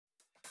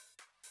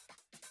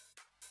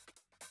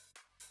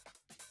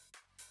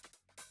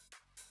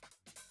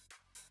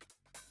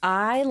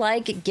I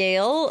like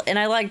Gale, and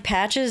I like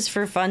Patches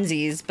for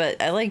funsies,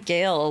 but I like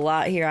Gale a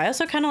lot here. I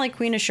also kind of like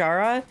Queen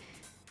Ashara,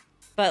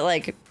 but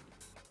like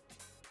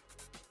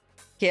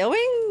Gale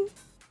Wing?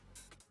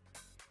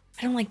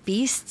 I don't like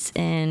Beasts,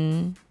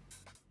 and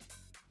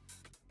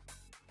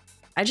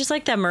I just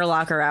like that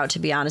Murloc are out, to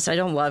be honest. I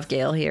don't love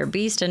Gale here.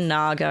 Beast and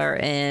Naga are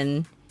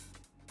in.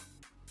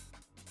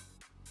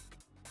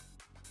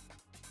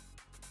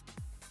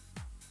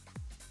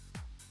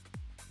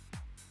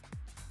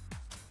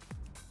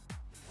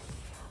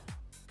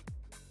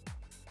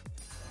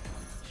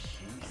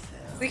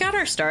 We got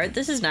our start.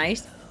 This is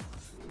nice.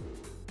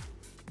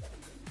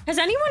 Has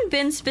anyone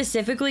been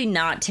specifically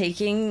not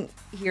taking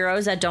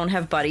heroes that don't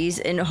have buddies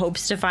in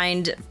hopes to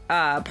find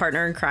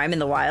partner in crime in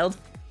the wild?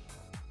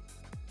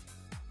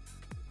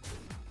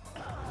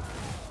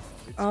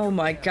 Oh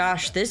my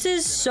gosh, this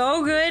is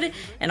so good,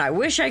 and I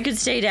wish I could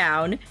stay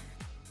down.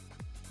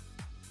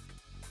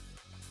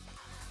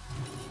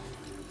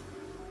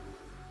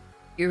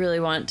 You really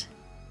want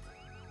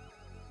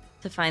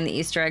to find the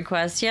Easter egg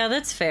quest? Yeah,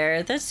 that's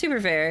fair. That's super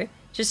fair.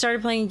 Just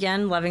started playing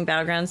again, loving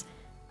Battlegrounds.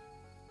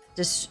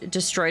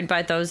 Destroyed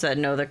by those that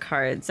know the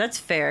cards. That's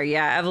fair.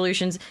 Yeah,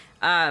 evolutions.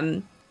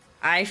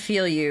 I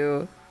feel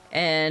you,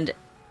 and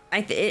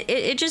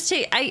it just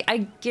take.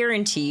 I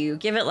guarantee you,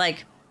 give it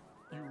like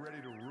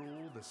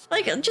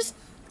just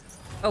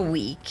a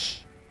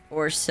week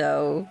or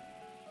so.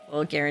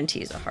 Well,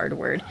 guarantee is a hard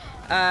word.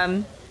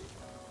 But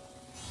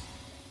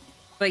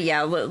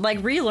yeah, like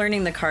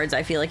relearning the cards,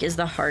 I feel like is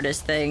the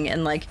hardest thing,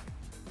 and like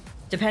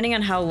depending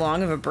on how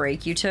long of a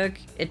break you took,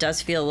 it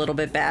does feel a little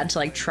bit bad to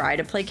like try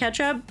to play catch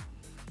up.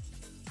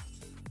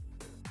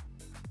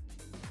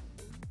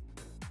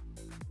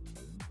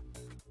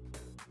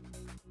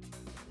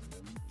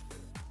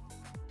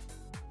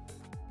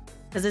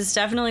 Because it's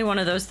definitely one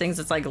of those things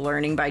that's like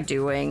learning by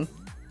doing.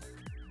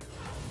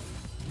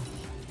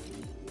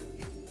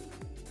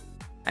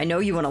 I know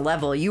you want to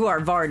level. You are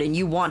Vard and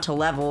you want to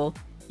level.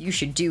 You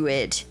should do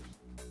it.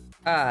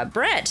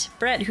 Brett,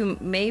 who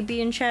may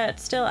be in chat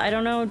still, I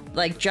don't know,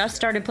 like just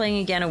started playing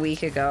again a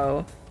week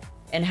ago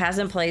and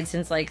hasn't played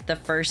since like the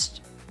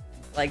first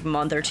like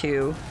month or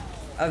two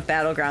of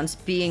Battlegrounds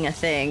being a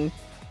thing.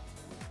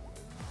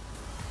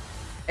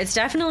 It's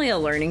definitely a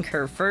learning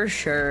curve for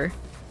sure.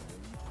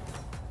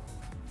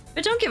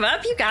 But don't give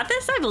up, you got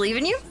this, I believe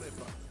in you.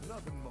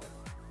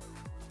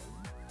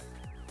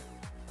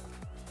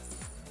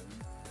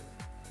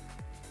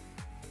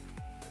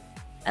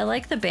 I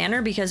like the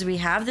banner because we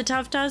have the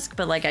Tough Tusk,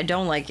 but like I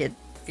don't like it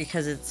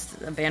because it's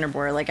a banner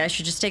board. Like I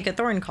should just take a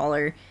Thorn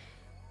Collar.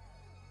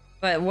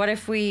 But what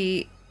if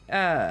we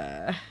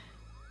I'm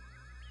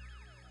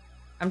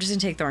just gonna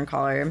take Thorn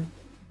Collar.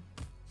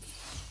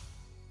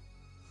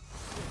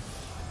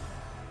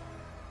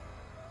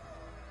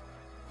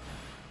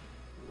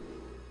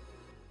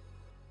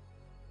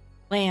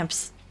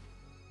 Lamps.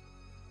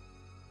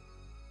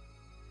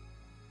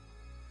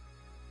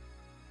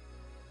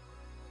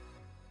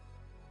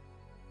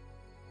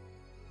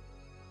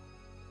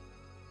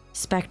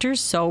 Specter's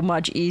so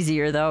much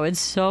easier though. It's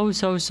so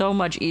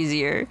much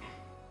easier.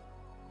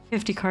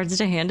 50 cards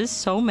to hand is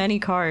so many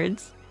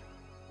cards.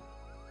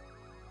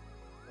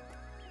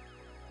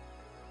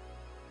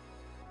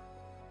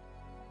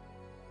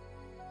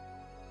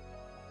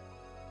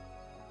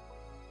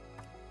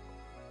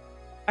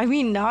 I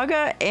mean,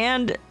 Naga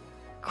and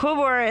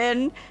Quelle are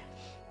in.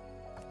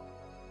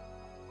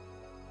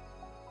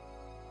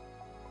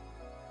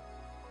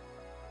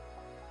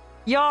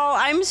 Y'all,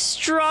 I'm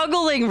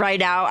struggling right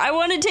now. I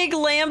want to take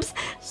lamps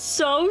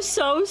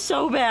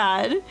so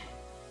bad.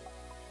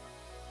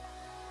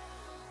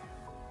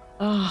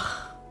 Ugh,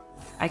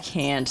 I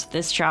can't.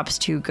 This drop's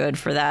too good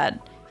for that.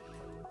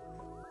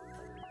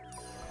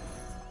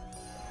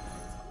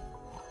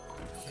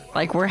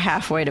 Like, we're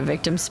halfway to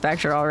Victim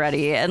Specter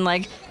already, and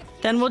like,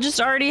 then we'll just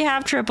already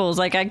have triples.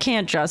 Like, I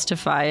can't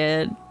justify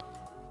it.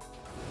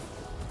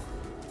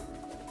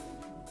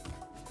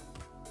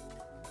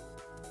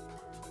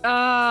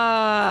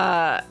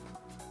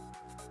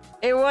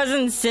 It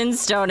wasn't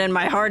Sinstone and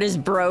my heart is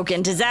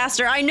broken.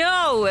 Disaster, I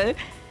know!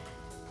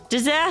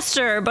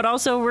 Disaster, but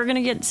also we're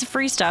gonna get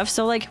free stuff,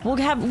 so like, we'll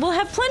have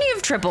plenty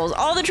of triples,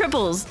 all the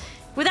triples,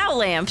 without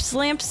lamps.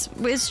 Lamps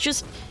is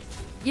just,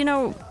 you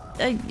know,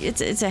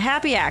 it's a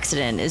happy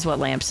accident is what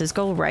lamps is.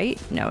 Go right?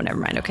 No, never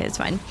mind, okay, it's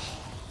fine.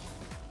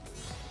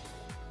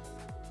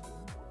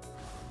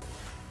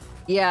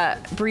 Yeah,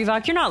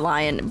 Brevok, you're not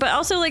lying, but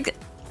also like,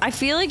 I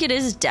feel like it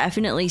is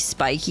definitely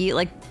spiky.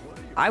 Like,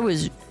 I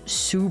was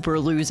super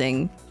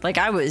losing. Like,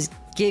 I was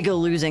giga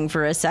losing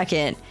for a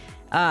second.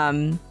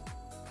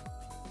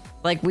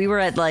 Like, we were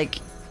at, like,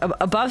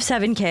 above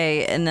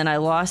 7K, and then I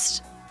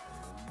lost...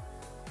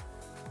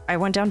 I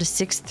went down to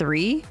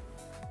 6-3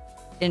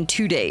 in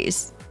 2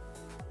 days.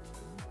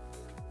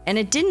 And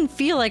it didn't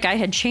feel like I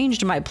had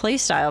changed my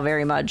playstyle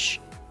very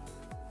much.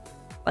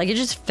 Like, it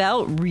just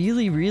felt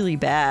really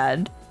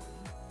bad.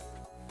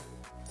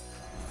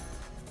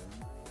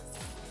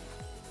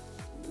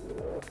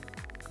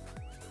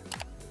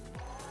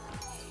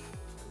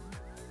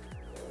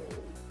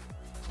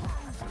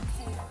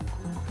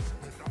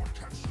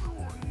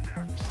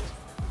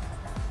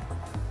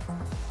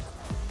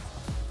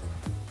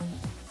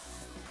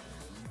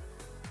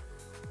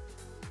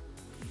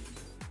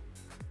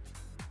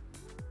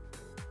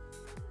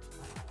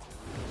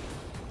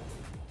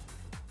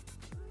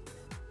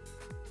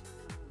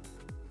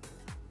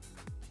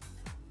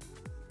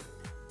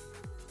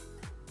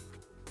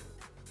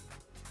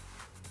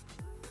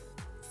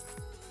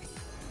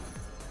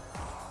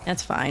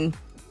 That's fine.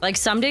 Like,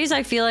 some days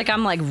I feel like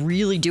I'm, like,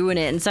 really doing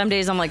it, and some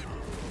days I'm like,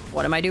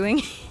 what am I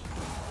doing?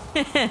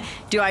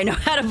 Do I know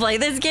how to play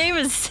this game?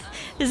 Is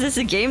this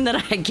a game that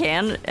I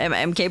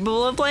am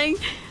capable of playing?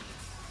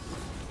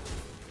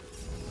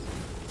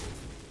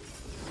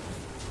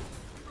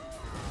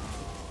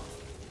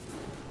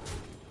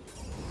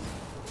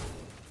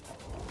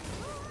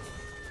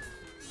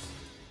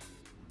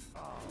 Oh,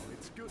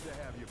 it's good to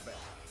have you back.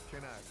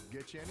 Can I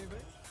get you anything?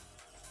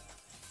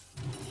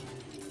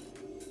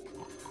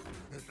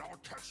 And I'll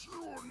catch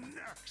you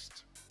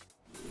next.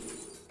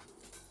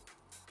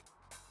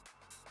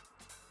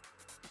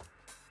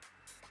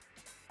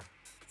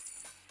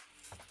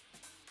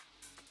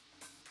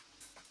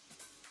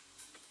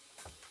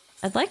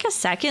 I'd like a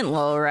second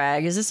low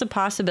rag. Is this a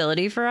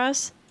possibility for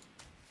us?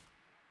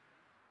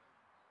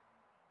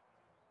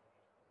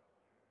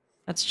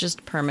 That's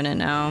just permanent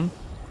now.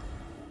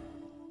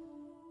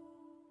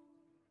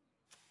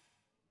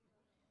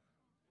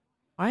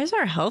 Why is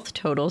our health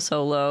total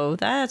so low?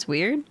 That's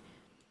weird.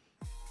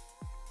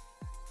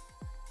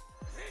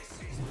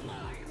 This is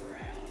my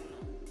realm.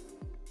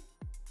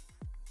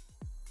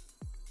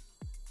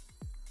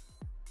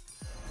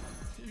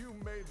 You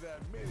made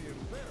that minion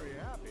very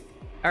happy.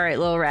 All right,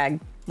 Lil Rag,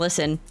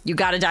 listen, you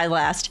gotta die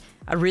last.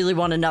 I really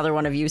want another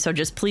one of you, so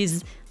just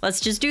please, let's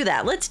just do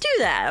that. Let's do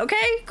that,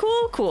 okay?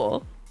 Cool,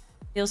 cool.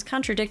 Feels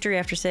contradictory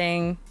after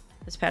saying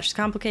this patch is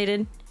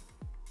complicated.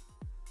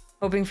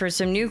 Hoping for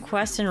some new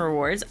quests and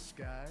rewards.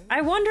 I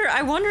wonder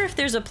if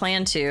there's a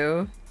plan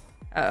to.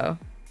 Uh-oh.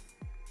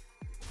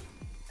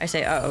 I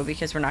say uh-oh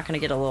because we're not gonna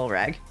get a Lil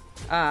Rag.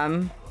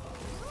 I'm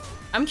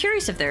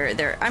curious if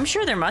there, I'm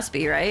sure there must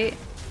be, right?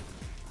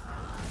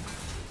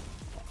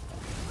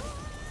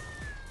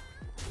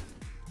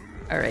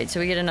 All right, so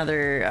we get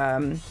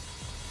another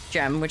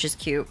gem, which is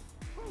cute.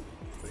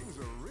 Things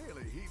are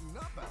really heating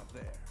up out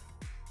there.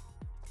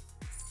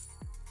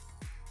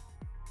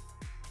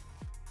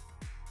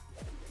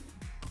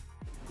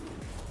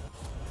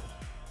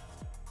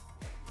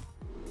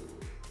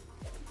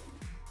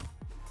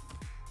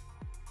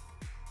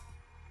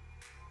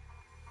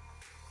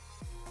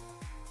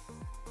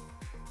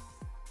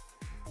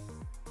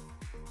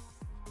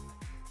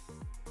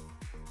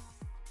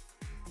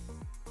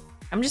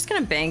 I'm just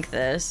gonna bank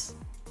this.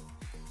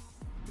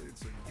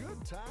 It's a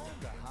good time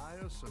to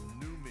hire some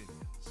new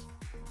minions.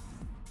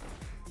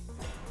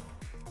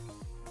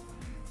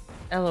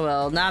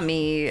 LOL, not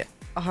me.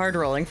 Hard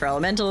rolling for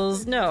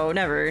elementals. No,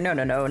 never. No,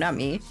 no, no, not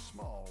me.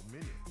 Small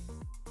minion.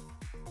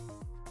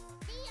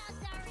 The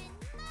odds are in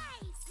my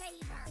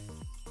favor.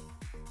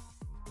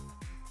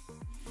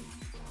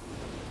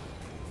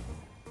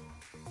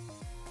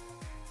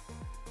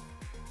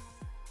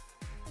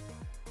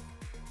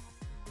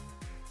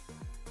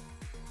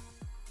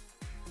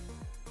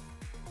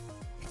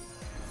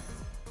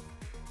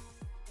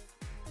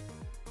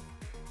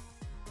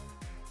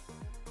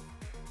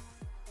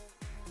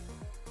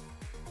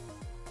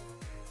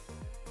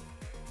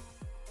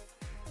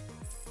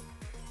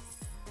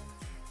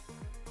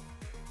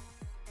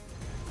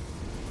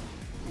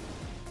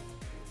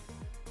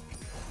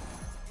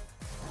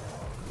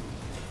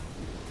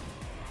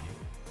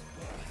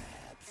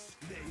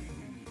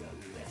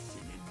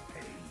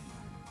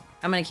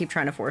 I'm gonna keep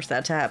trying to force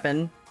that to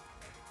happen.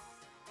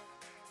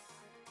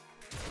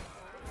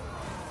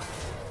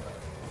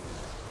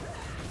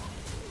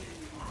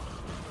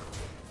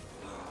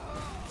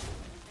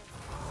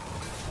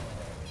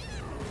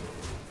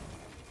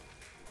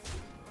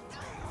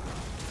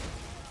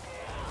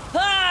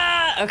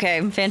 Ah!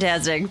 Okay,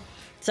 fantastic.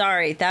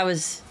 Sorry, that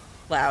was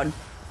loud. Now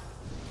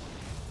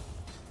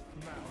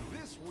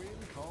this win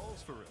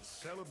calls for a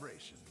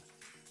celebration.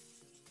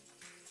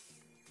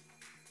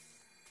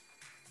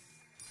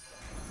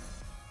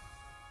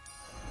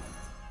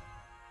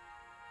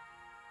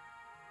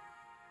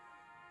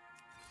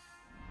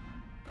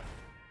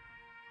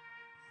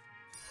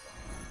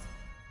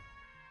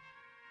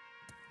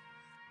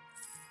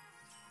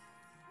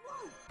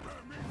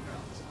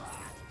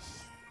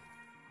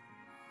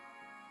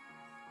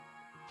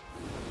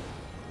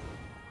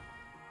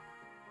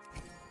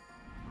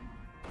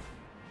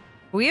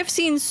 We have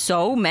seen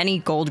so many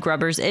gold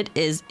grubbers. It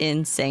is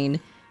insane.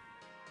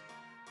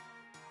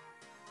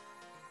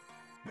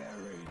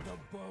 Bury the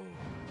bone.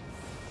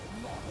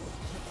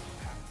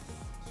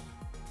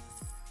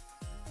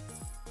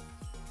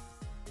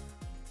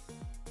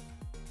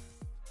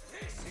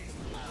 This is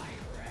my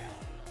realm.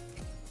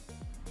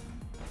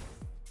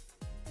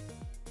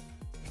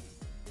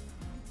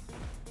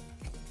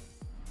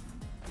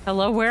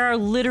 Hello, where are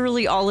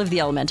literally all of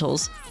the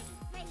elementals? Favor.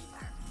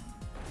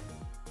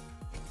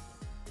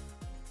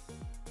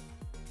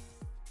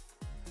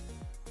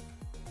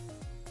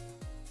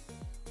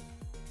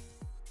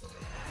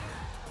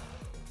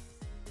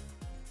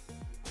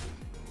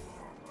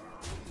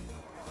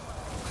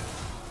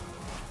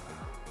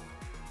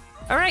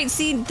 All right,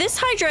 see, this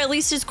Hydra at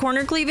least is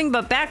corner cleaving,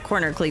 but back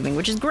corner cleaving,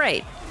 which is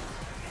great.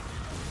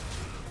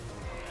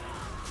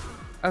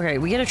 Okay,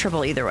 we get a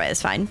triple either way,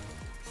 it's fine.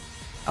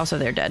 Also,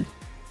 they're dead.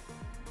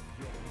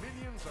 Your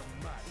minions are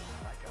mighty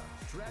like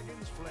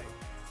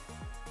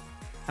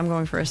I'm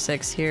going for a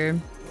 6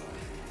 here.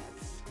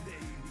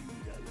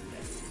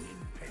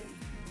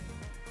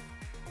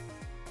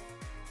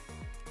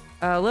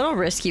 A little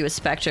risky with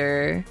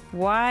Specter.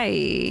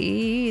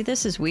 Why?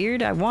 This is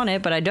weird. I want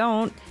it, but I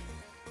don't.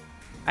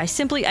 I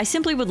simply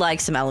would like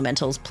some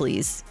elementals,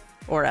 please.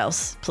 Or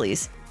else,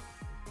 please.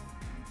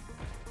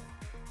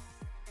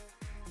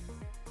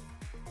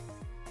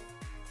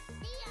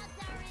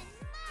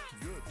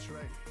 Good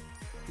trade.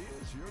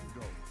 Here's your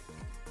goal.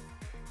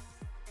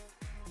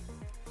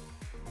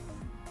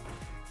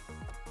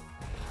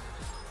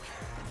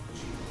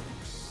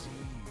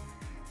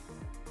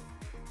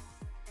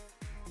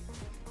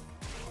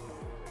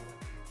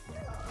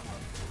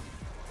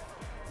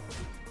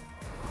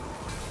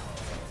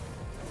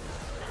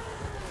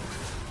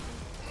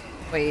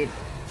 Wait.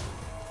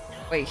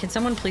 Wait, can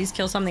someone please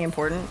kill something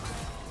important?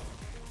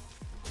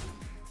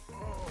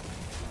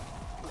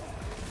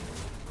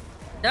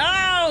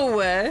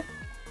 No!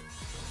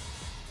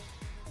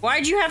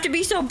 Why'd you have to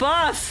be so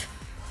buff?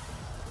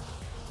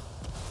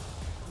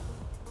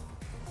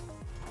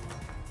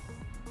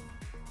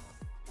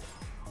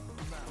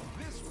 Now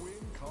this win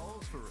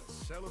calls for a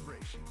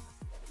celebration.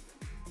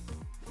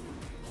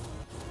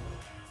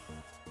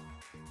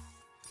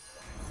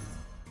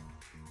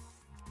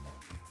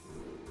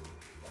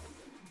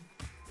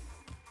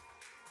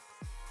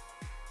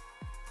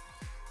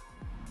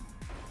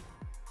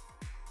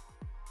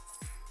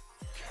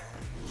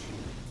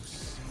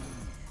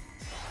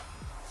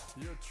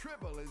 Your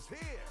triple is here.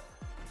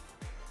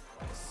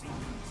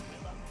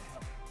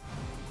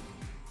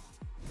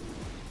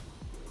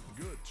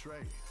 Good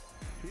trade.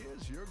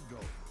 Here's your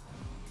goal.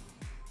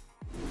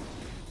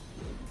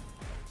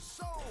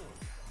 So,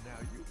 now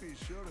you be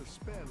sure to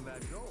spend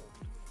that gold.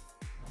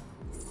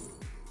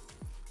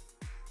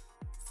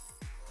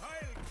 I'll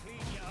clean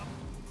you up.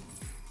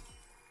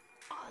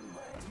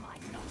 Onward, my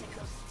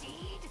nautical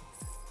steed.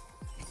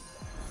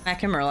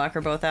 Mac and Murloc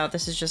are both out.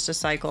 This is just a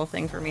cycle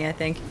thing for me, I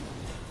think.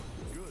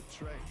 Good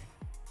trade.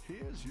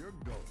 Here's your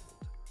gold.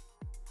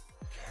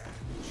 Can't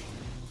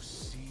you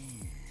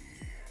see?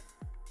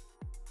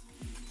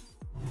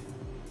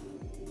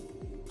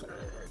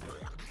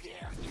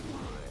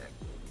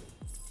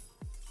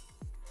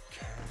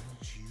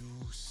 Can't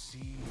you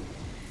see?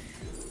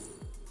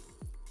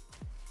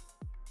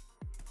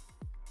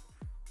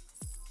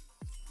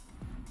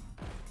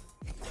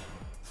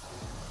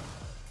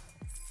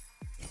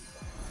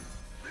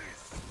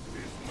 This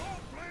is no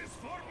place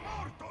for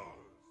mortals!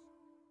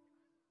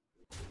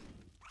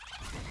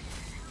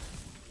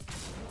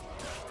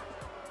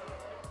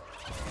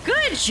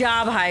 Good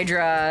job,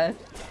 Hydra.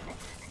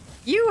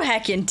 You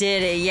heckin'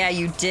 did it. Yeah,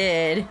 you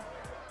did.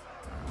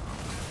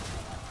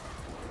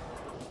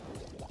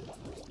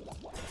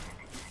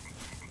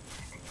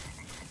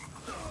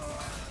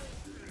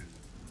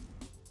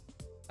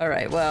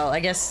 Alright, well, I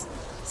guess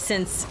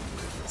since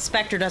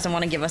Specter doesn't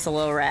want to give us a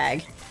little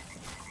rag,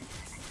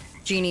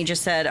 Genie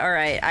just said,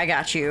 alright, I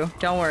got you.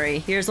 Don't worry.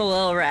 Here's a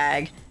little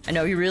rag. I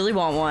know you really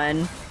want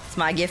one. It's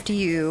my gift to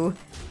you.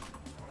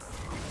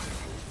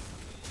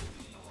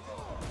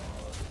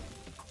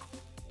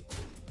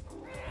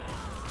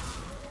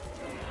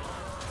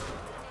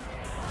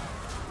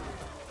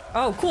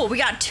 Oh, cool. We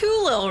got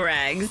 2 little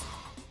rags.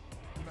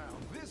 Now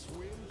this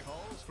win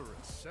calls for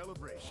a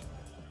celebration.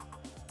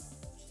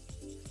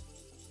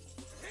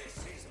 This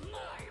is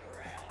my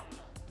realm.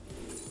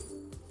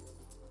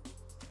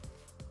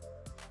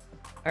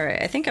 All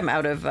right, I think I'm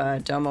out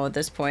of Domo at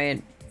this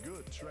point.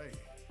 Good trade.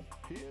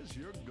 Here's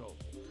your goal.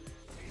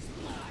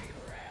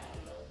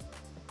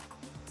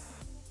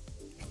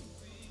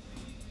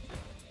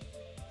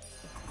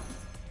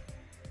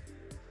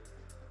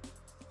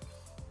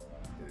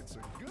 It's a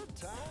good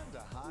time to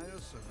hire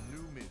some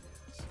new minions.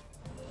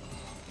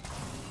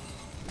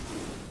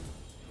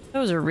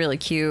 Those are really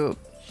cute.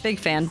 Big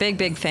fan,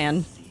 big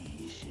fan.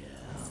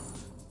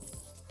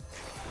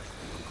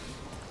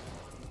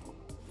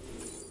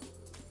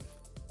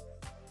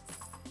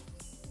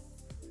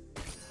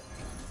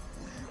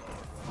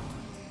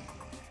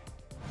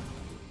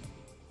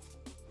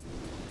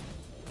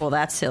 Well,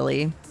 that's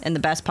silly in the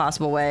best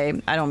possible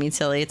way. I don't mean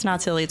silly. It's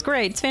not silly. It's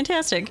great. It's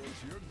fantastic.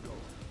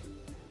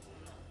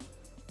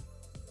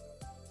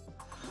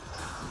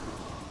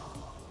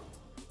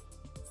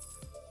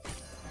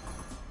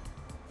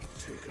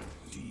 Take a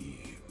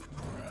deep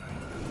breath.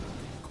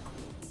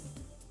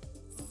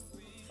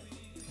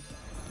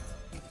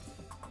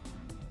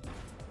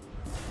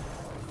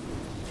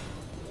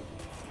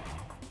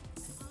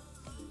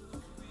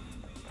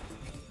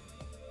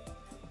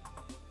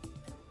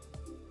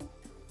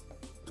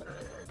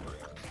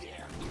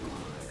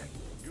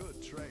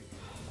 Good trade.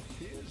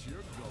 Here's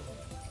your goal.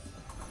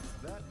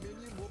 That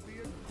minion will be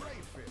a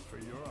great fit for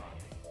your army.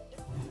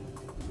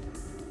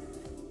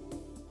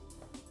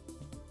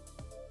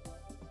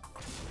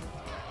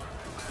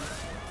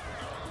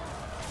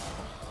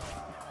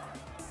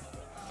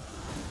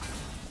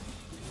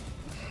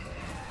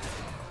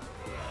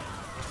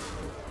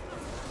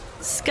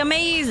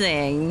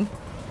 Skamazing.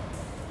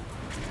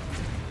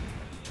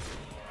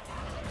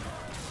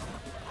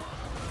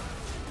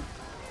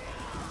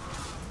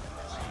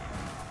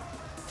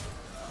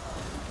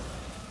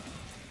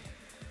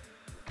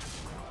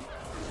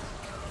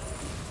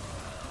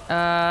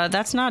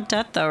 That's not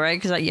death though,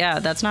 right? Because yeah,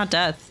 that's not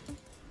death.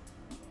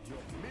 Your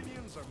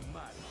minions are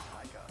mighty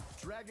like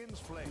a dragon's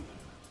flame.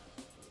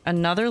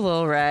 Another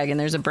little rag, and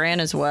there's a Bran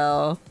as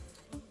well.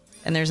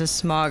 And there's a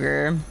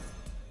Smogger.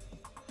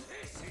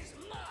 This is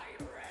my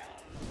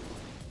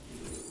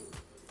realm.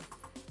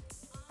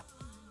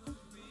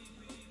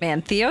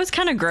 Man, Theo's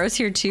kind of gross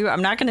here too.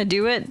 I'm not gonna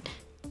do it,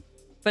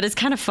 but it's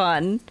kind of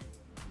fun.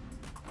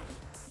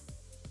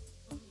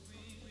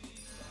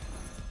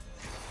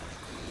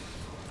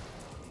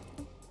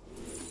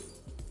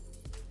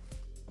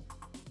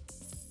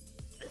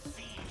 The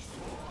sea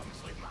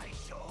swarms with my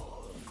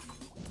soul.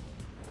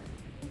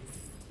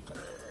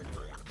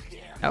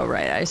 Oh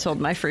right, I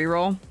sold my free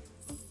roll.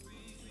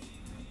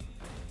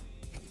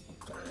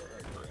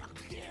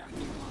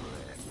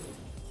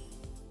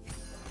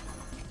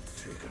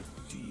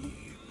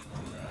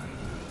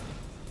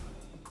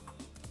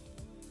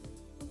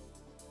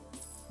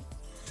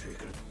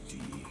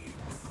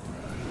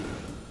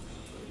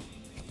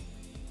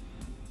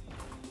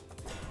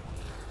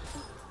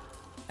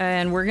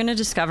 And we're gonna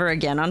discover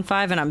again on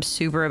 5, and I'm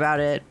super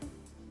about it.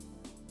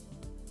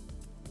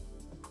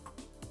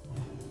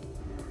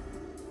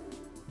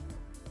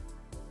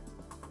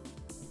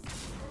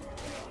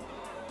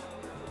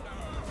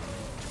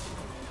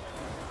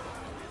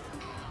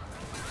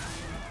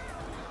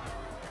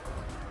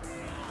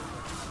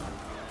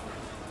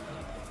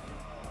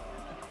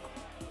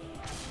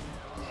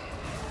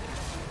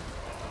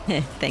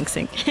 Thanks,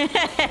 Sync.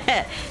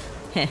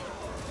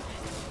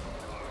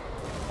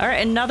 All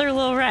right, another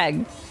little rag.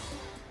 Your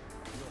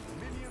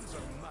minions are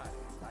mighty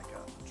like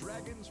a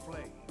dragon's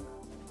flame.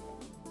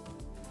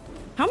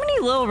 How many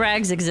little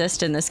rags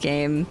exist in this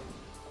game?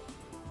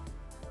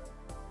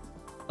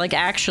 Like,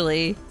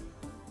 actually.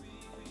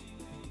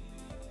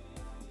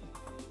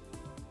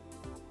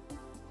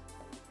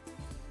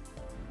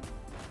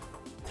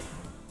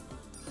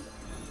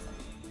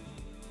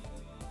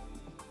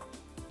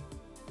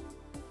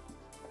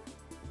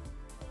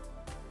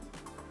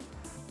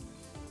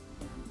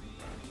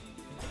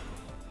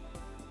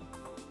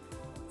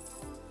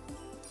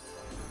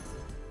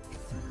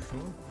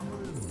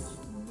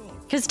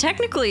 Because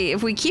technically,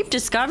 if we keep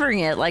discovering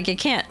it, like, it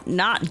can't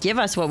not give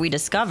us what we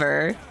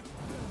discover.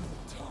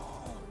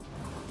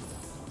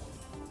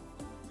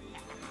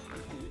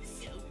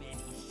 So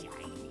many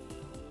shiny.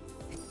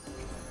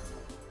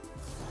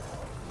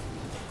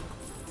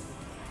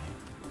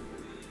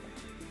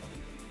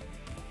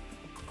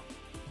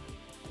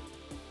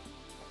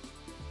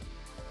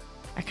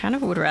 I kind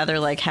of would rather,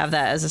 like, have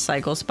that as a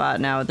cycle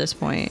spot now at this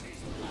point.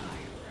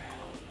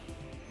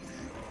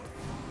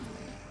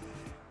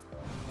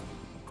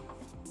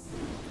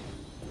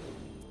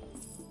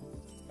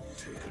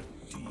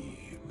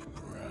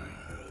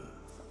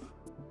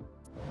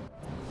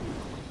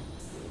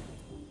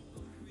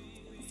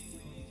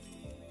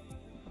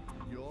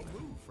 Your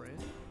move,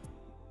 friend.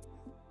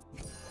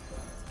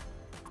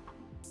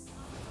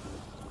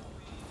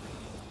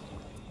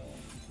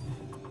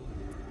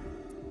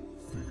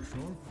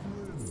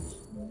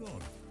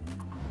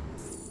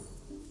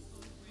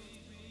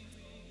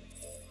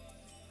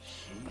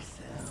 She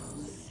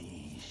sells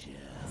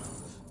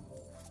seashells.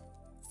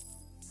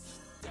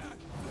 Stack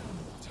them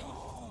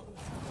tall.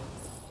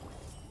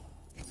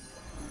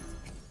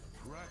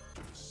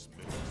 Practice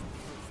makes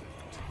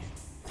perfect.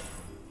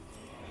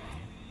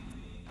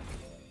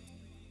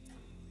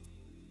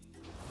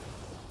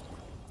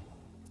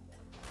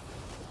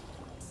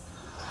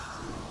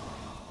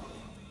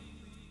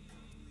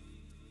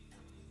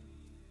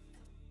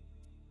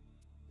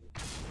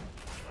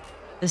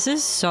 This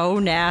is so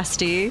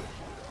nasty.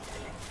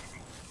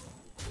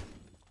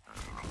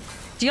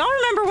 Do y'all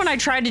remember when I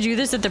tried to do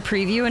this at the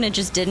preview and it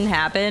just didn't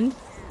happen?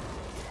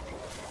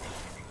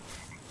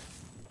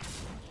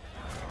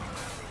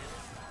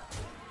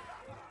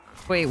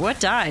 Wait, what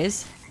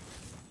dies?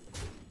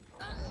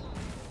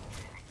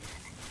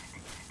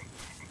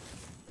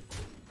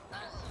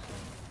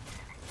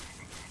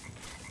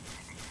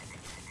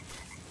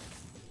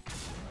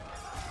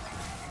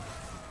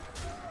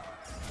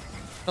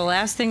 The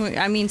last thing,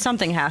 I mean,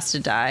 something has to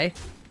die.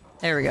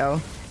 There we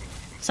go.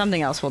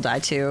 Something else will die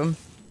too.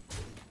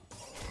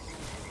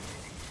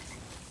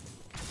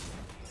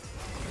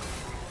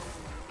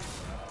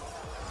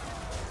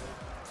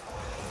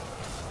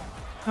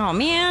 Oh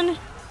man.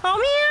 Oh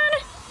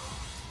man!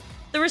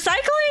 The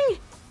recycling?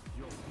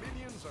 Your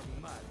minions are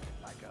mighty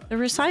like a The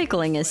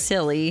recycling is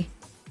silly.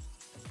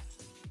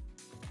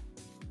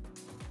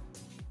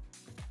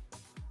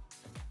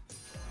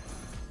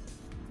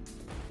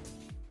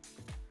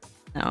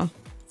 No.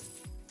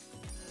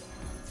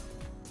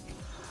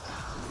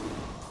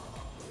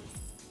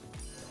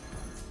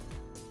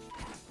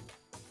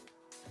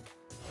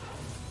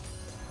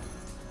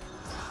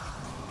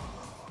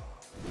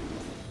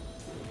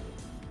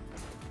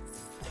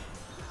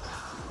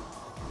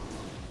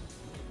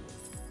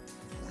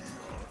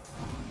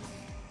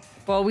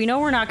 Well, we know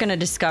we're not going to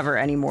discover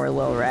any more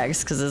low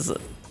rags because it's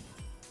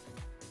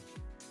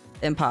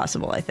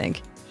impossible, I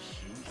think.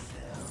 She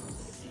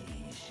sells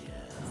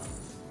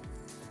seashells.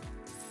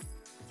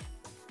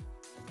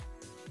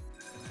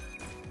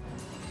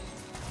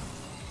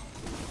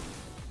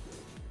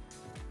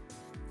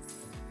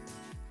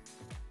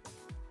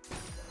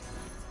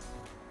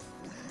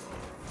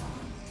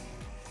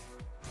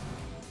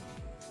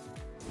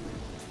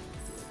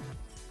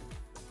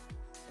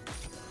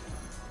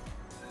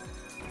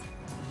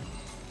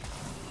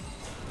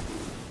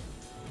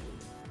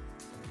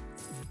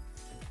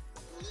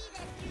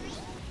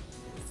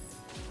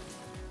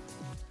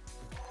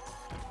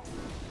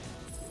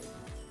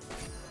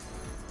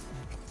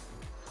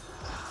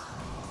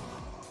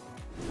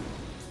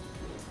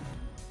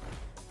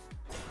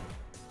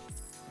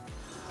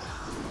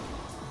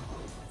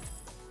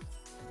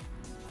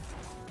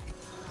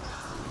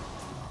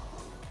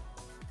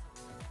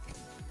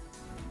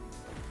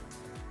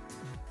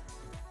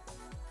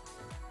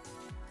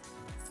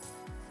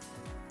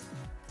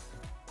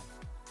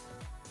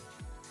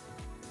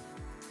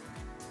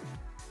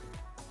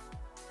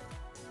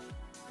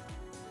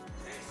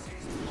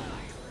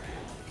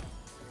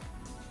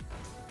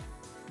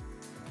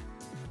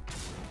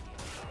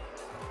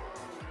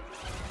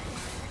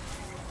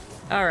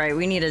 All right,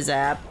 we need a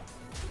zap.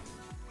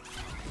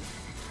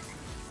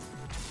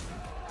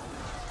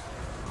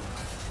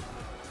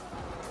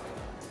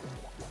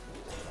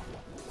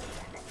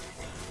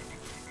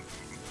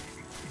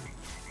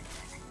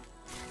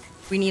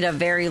 We need a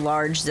very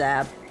large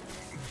zap.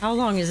 How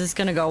long is this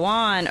gonna go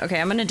on? Okay,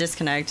 I'm gonna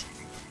disconnect.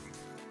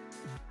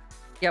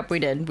 Yep, we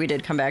did. We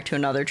did come back to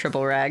another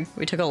triple rag.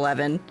 We took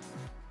 11.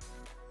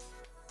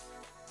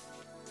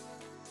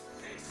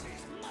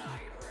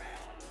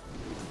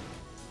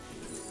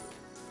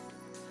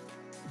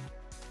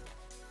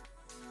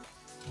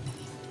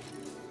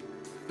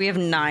 We have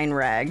 9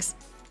 rags.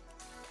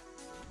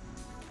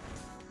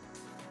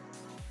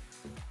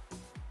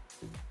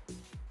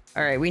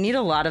 All right, we need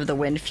a lot of the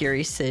Wind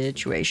Fury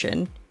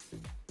situation.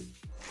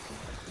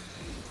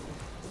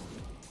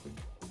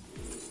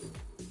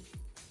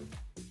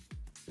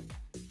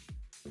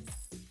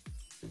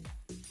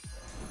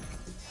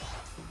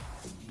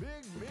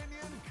 Big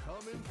minion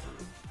coming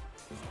through.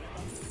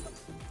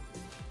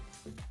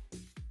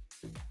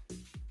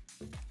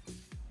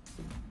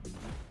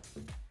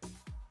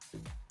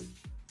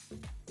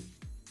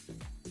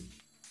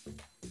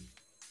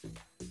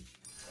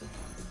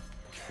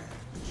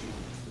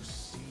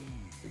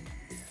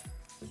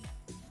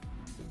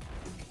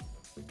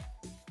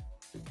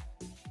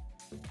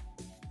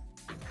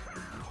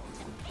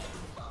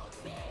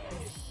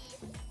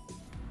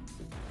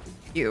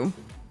 You.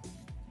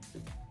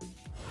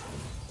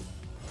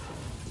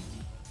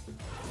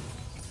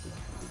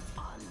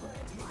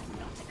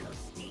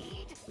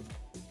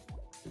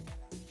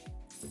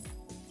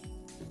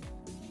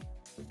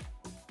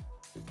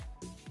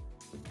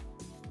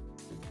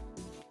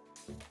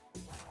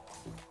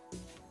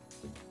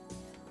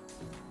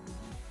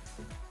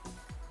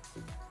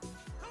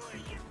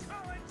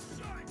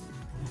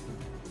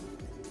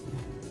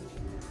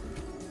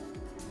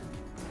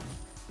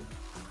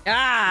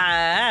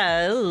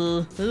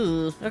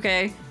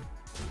 Okay.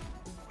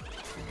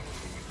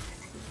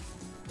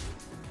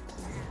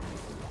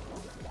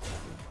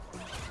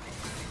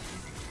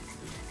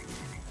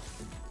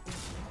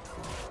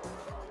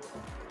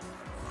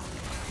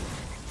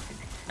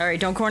 All right,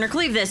 don't corner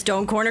cleave this.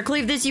 Don't corner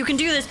cleave this. You can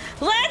do this.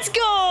 Let's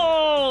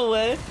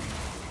go!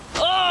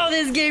 Oh,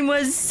 this game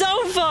was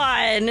so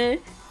fun.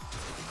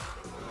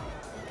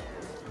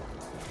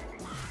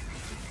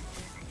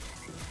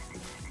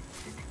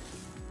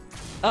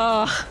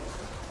 Oh.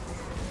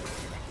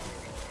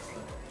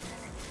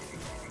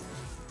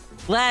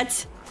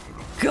 Let's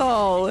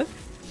go.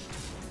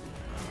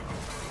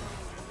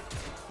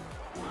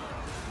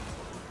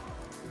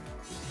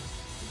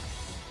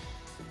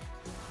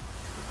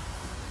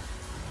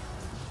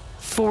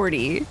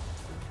 $40.